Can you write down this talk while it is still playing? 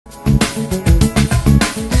ప్రతి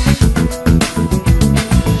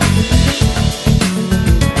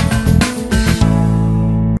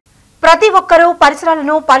ఒక్కరూ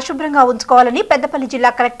పరిసరాలను పరిశుభ్రంగా ఉంచుకోవాలని పెద్దపల్లి జిల్లా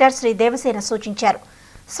కలెక్టర్ శ్రీ దేవసేన సూచించారు.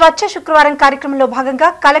 స్వచ్ఛ శుక్రవారం కార్యక్రమంలో భాగంగా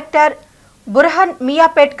కలెక్టర్ బుర్హాన్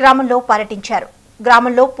మియాపేట్ గ్రామంలో పర్యటించారు.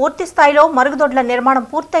 గ్రామంలో పూర్తి స్థాయిలో మరుగుదొడ్ల నిర్మాణం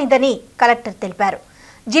పూర్తయిందని కలెక్టర్ తెలిపారు.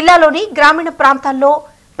 జిల్లాలోని గ్రామీణ ప్రాంతాల్లో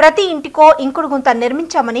ప్రతి ఇంటికో ఇంకుడు గుంత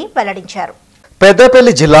నిర్మించామని వెల్లడించారు.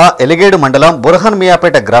 పెద్దపల్లి జిల్లా ఎలిగేడు మండలం బుర్హాన్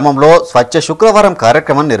మియాపేట గ్రామంలో స్వచ్ఛ శుక్రవారం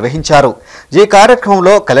కార్యక్రమం నిర్వహించారు. ఈ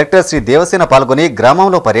కార్యక్రమంలో కలెక్టర్ శ్రీ దేవసేన పాల్గొని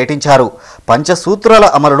గ్రామంలో పర్యటించారు. పంచసూత్రాల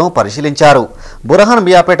అమలును పరిశీలించారు. బుర్హాన్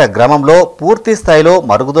మియాపేట గ్రామంలో పూర్తి స్థాయిలో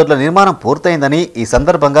మరుగుదొడ్ల నిర్మాణం పూర్తయిందని ఈ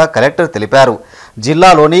సందర్భంగా కలెక్టర్ తెలిపారు.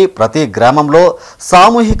 జిల్లాలోని ప్రతి గ్రామంలో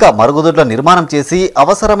సామూహిక మరుగుదొడ్ల నిర్మాణం చేసి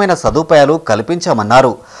అవసరమైన సదుపాయాలు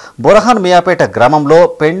కల్పించామన్నారు. బుర్హాన్ మియాపేట గ్రామంలో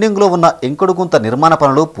పెండింగ్లో ఉన్న ఇంకుడు గుంత నిర్మాణ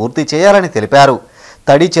పనులు పూర్తి చేయాలని తెలిపారు.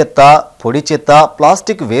 తడి చెత్త, పొడి చెత్త,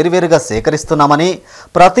 ప్లాస్టిక్ వేరువేరుగా సేకరిస్తున్నామని,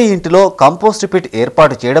 ప్రతి ఇంటిలో కంపోస్ట్ పిట్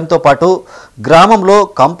ఏర్పాటు చేయడంతో పాటు గ్రామంలో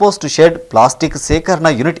కంపోస్ట్ షెడ్, ప్లాస్టిక్ సేకరణ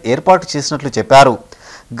యూనిట్ ఏర్పాటు చేసినట్లు చెప్పారు.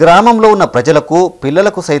 గ్రామంలో ఉన్న ప్రజలకు,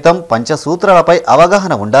 పిల్లలకు సైతం పంచసూత్రాలపై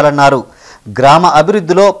అవగాహన ఉండాలన్నారు. గ్రామ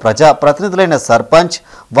అభివృద్ధిలో ప్రజా ప్రతినిధులైన సర్పంచ్,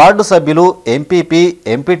 వార్డు సభ్యులు, ఎంపీపీ,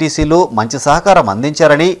 ఎంపీటీసీలు మంచి సహకారం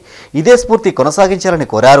అందించారని, ఇదే స్ఫూర్తి కొనసాగించాలని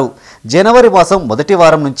కోరారు. జనవరి మాసం మొదటి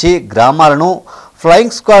వారం నుంచి గ్రామాలను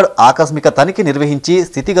ఫ్లయింగ్ స్క్వాడ్ ఆకస్మిక తనిఖీ నిర్వహించి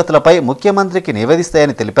స్థితిగతులపై ముఖ్యమంత్రికి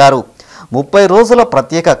నివేదిస్తాయని తెలిపారు. 30 రోజుల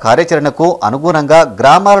ప్రత్యేక కార్యాచరణకు అనుగుణంగా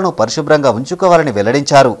గ్రామాలను పరిశుభ్రంగా ఉంచుకోవాలని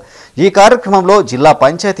వెల్లడించారు. ఈ కార్యక్రమంలో జిల్లా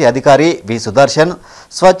పంచాయతీ అధికారి వి సుదర్శన్,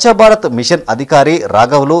 స్వచ్ఛ భారత్ మిషన్ అధికారి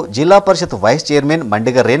రాఘవులు, జిల్లా పరిషత్ వైస్ చైర్మన్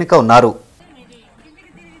మండిగ రేణుక ఉన్నారు.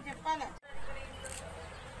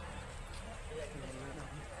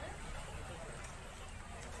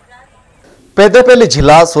 పెద్దపల్లి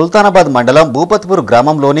జిల్లా సుల్తానాబాద్ మండలం భూపతిపూర్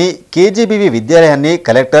గ్రామంలోని కేజీబీవీ విద్యాలయాన్ని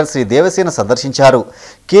కలెక్టర్ శ్రీ దేవసేన సందర్శించారు.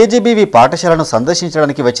 కేజీబీవీ పాఠశాలను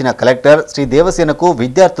సందర్శించడానికి వచ్చిన కలెక్టర్ శ్రీ దేవసేనకు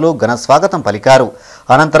విద్యార్థులు ఘన స్వాగతం పలికారు.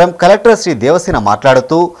 అనంతరం కలెక్టర్ శ్రీ దేవసేన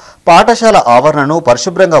మాట్లాడుతూ పాఠశాల ఆవరణను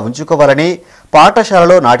పరిశుభ్రంగా ఉంచుకోవాలని,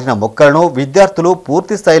 పాఠశాలలో నాటిన మొక్కలను విద్యార్థులు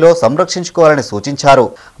పూర్తి స్థాయిలో సంరక్షించుకోవాలని సూచించారు.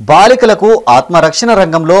 బాలికలకు ఆత్మరక్షణ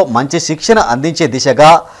రంగంలో మంచి శిక్షణ అందించే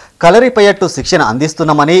దిశగా కలరిపయట్టు శిక్షణ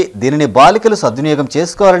అందిస్తున్నామని, దీనిని బాలికలు సద్వినియోగం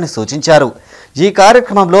చేసుకోవాలని సూచించారు. ఈ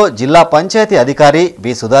కార్యక్రమంలో జిల్లా పంచాయతీ అధికారి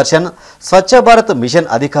వి సుదర్శన్, స్వచ్ఛ భారత్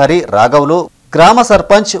మిషన్ అధికారి రాఘవులు, గ్రామ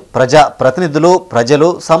సర్పంచ్, ప్రజా ప్రతినిధులు, ప్రజలు,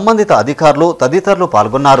 సంబంధిత అధికారులు తదితరులు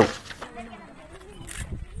పాల్గొన్నారు.